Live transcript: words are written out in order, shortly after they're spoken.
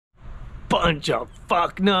bunch of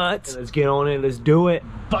fuck nuts. Let's get on it. Let's do it.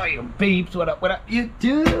 Bam, beeps. What up,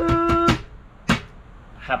 YouTube?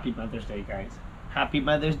 Happy Mother's Day, guys. Happy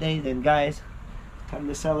Mother's Day. Then, guys, time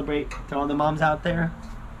to celebrate to all the moms out there.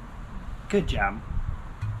 Good job.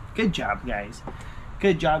 Good job, guys.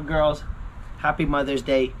 Good job, girls. Happy Mother's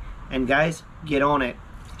Day. And, guys, get on it.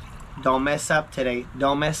 Don't mess up today.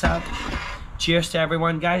 Don't mess up. Cheers to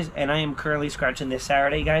everyone, guys. And I am currently scratching this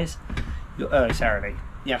Saturday, guys. Saturday.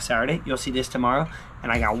 Yeah, Saturday. You'll see this tomorrow.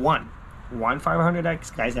 And I got one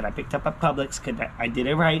 500X, guys, that I picked up at Publix because I did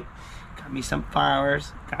it right. Got me some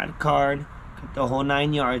flowers. Got a card. Got the whole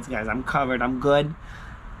 9 yards, guys. I'm covered. I'm good.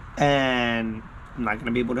 And I'm not going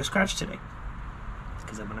to be able to scratch today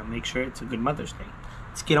because I'm going to make sure it's a good Mother's Day.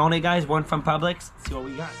 Let's get on it, guys. One from Publix. Let's see what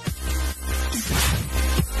we got.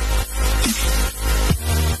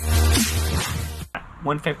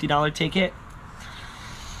 $150 ticket.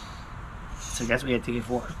 So guess we got ticket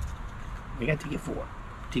 4. We got ticket 4.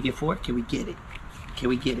 Ticket 4. Can we get it? Can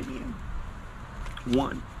we get it, man?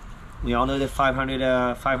 1. We all know the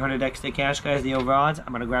 500 extra cash, guys. The over odds.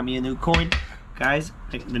 I'm gonna grab me a new coin, guys.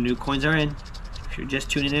 The new coins are in. If you're just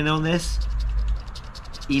tuning in on this,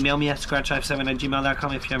 email me at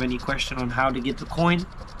scratchlife7@gmail.com if you have any question on how to get the coin.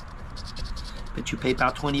 But you pay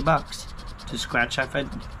about 20 bucks to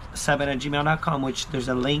scratchlife7@gmail.com, which there's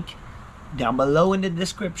a link down below in the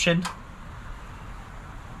description.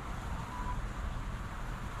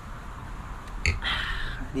 I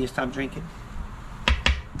need to stop drinking.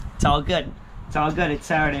 It's all good. It's all good. It's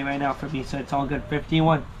Saturday right now for me, so it's all good.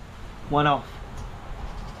 51. 1 off.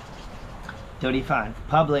 35.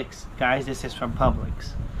 Publix. Guys, this is from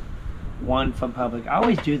Publix. 1 from Publix. I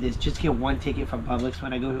always do this. Just get 1 ticket from Publix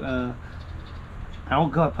when I go. I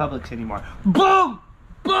don't go to Publix anymore. Boom!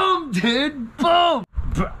 Boom, dude! Boom!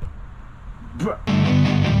 Bruh. Bruh.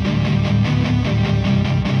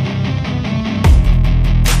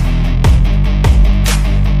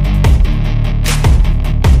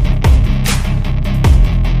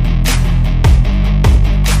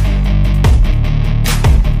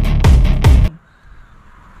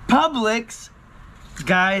 Publix,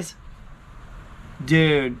 guys,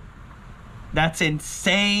 dude, that's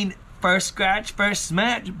insane. First scratch, first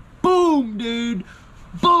smash, boom, dude,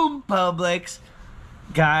 boom. Publix,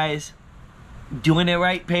 guys, doing it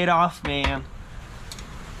right paid off, man.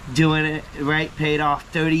 Doing it right paid off.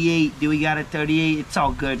 38. Do we got a 38? It's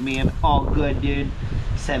all good, man. All good, dude.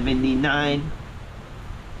 79,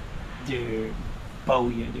 dude.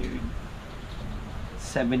 Booyah, dude.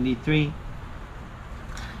 73.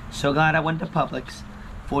 So glad I went to Publix.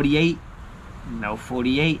 48. No,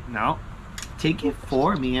 48. No. Ticket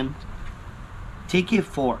 4, man. Ticket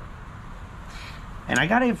 4. And I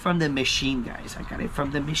got it from the machine, guys. I got it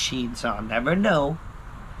from the machine, so I'll never know.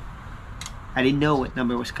 I didn't know what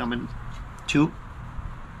number was coming. 2.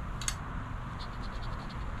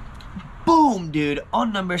 Boom, dude.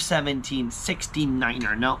 On number 17.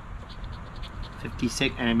 69er. No.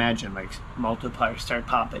 56. And imagine, like, multipliers start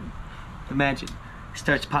popping. Imagine.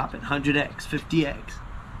 Starts popping. 100x, 50x,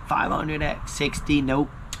 500x, 60. Nope.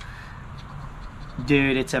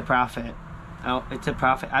 Dude, it's a profit. Oh, it's a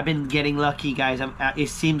profit. I've been getting lucky, guys. It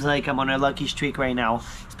seems like I'm on a lucky streak right now,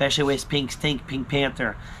 especially with Pink Stink, Pink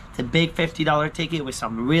Panther. It's a big $50 ticket with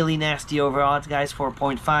some really nasty over odds, guys.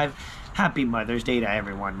 4.5. Happy Mother's Day to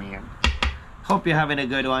everyone, man. Hope you're having a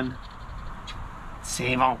good one.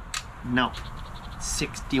 Save on. No.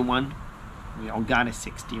 61. We all got a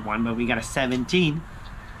 61, but we got a 17.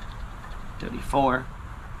 34.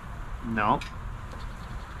 No.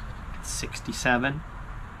 67.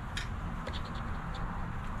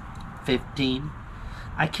 15.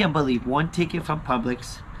 I can't believe 1 ticket from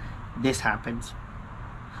Publix. This happens.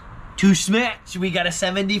 2 smash. We got a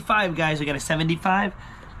 75, guys. We got a 75.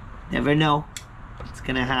 Never know what's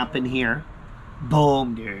gonna happen here.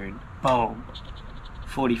 Boom, dude. Boom.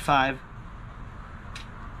 45.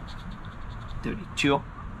 32.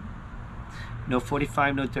 No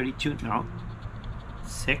 45, no 32. No.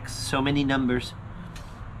 6. So many numbers.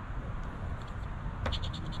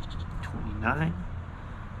 29.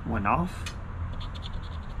 1 off.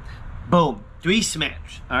 Boom. 3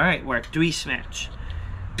 smash. Alright, we're at 3 smash.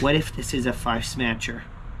 What if this is a 5 smasher?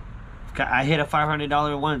 I hit a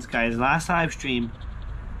 $500 once, guys. Last live stream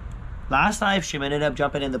I ended up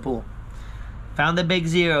jumping in the pool. Found the big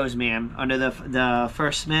zeros, man. Under the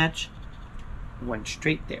first smash. Went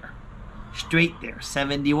straight there. Straight there.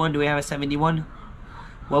 71. Do we have a 71?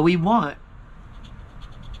 What we want.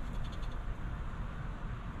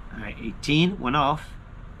 Alright, 18. 1 off.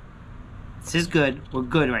 This is good. We're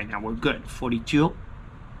good right now. We're good. 42.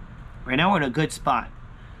 Right now we're in a good spot.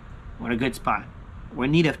 We're in a good spot. We're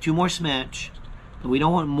in need of 2 more smash, but we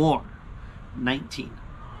don't want more. 19.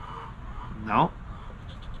 No.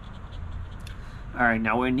 Alright,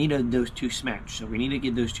 now we're in need of those 2 smash. So we need to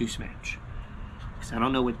get those 2 smash. Because I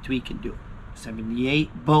don't know what 3 can do.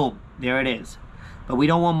 78. Boom. There it is. But we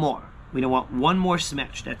don't want more. We don't want 1 more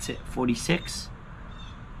smash. That's it. 46.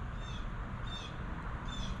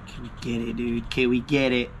 Can we get it, dude? Can we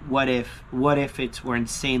get it? What if we're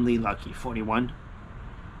insanely lucky? 41.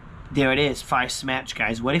 There it is. 5 smash,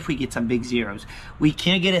 guys. What if we get some big zeros? We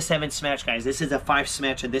can't get a 7 smash, guys. This is a 5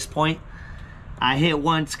 smash at this point. I hit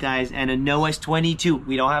once, guys, and a Noah's 22.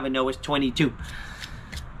 We don't have a Noah's 22.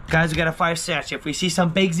 Guys, we got a 5 smash. If we see some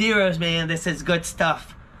big zeros, man, this is good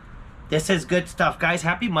stuff. This is good stuff. Guys,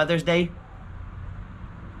 happy Mother's Day.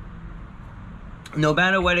 No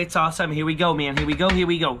matter what, it's awesome. Here we go, man. Here we go, here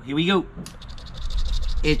we go, here we go.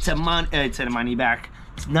 It's a money back.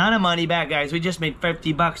 It's not a money back, guys. We just made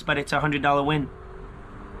 50 bucks, but it's a $100 win.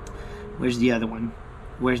 Where's the other one?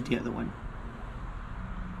 Where's the other one?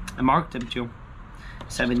 I marked them too.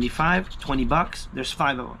 75, 20 bucks. There's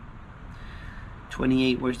 5 of them.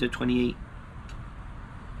 28, where's the 28?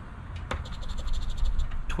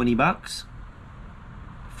 20 bucks.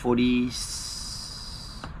 40.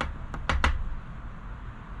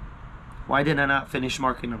 Why did I not finish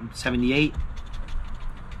marking them? 78.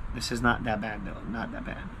 This is not that bad though. Not that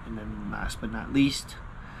bad. And then last but not least,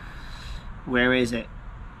 where is it?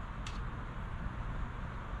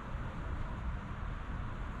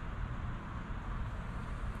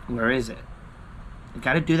 Where is it? I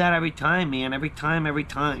gotta do that every time, man. Every time, every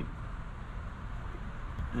time.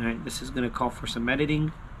 Alright, this is gonna call for some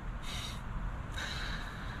editing.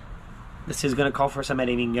 This is gonna call for some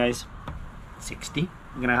editing, guys. 60.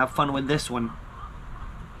 I'm gonna have fun with this one.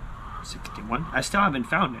 61. I still haven't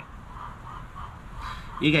found it.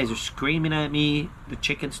 You guys are screaming at me. The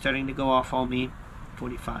chicken's starting to go off on me.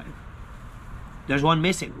 45. There's one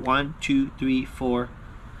missing. 1, 2, 3, 4. It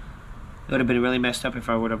would have been really messed up if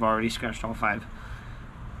I would have already scratched all 5.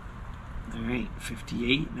 Alright,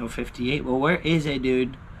 58. No 58. Well, where is it,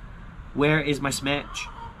 dude? Where is my smash?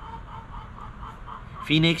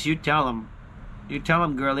 Phoenix, you tell him. You tell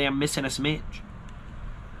him, girlie, I'm missing a smash.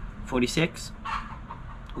 46.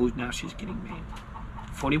 Ooh, now she's getting mad.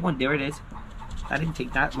 41, there it is. That didn't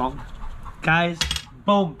take that long. Guys,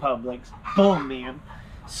 boom, Publix. Boom, man.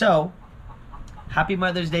 So, happy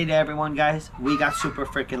Mother's Day to everyone, guys. We got super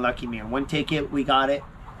freaking lucky, man. 1 ticket, we got it.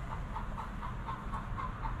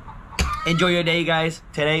 Enjoy your day, guys.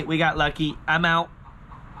 Today, we got lucky. I'm out.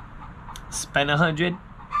 Spend 100.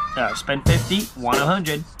 Spend 50. Won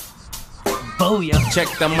 100. Booyah. Check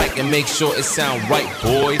the mic and make sure it sound right,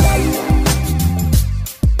 boys.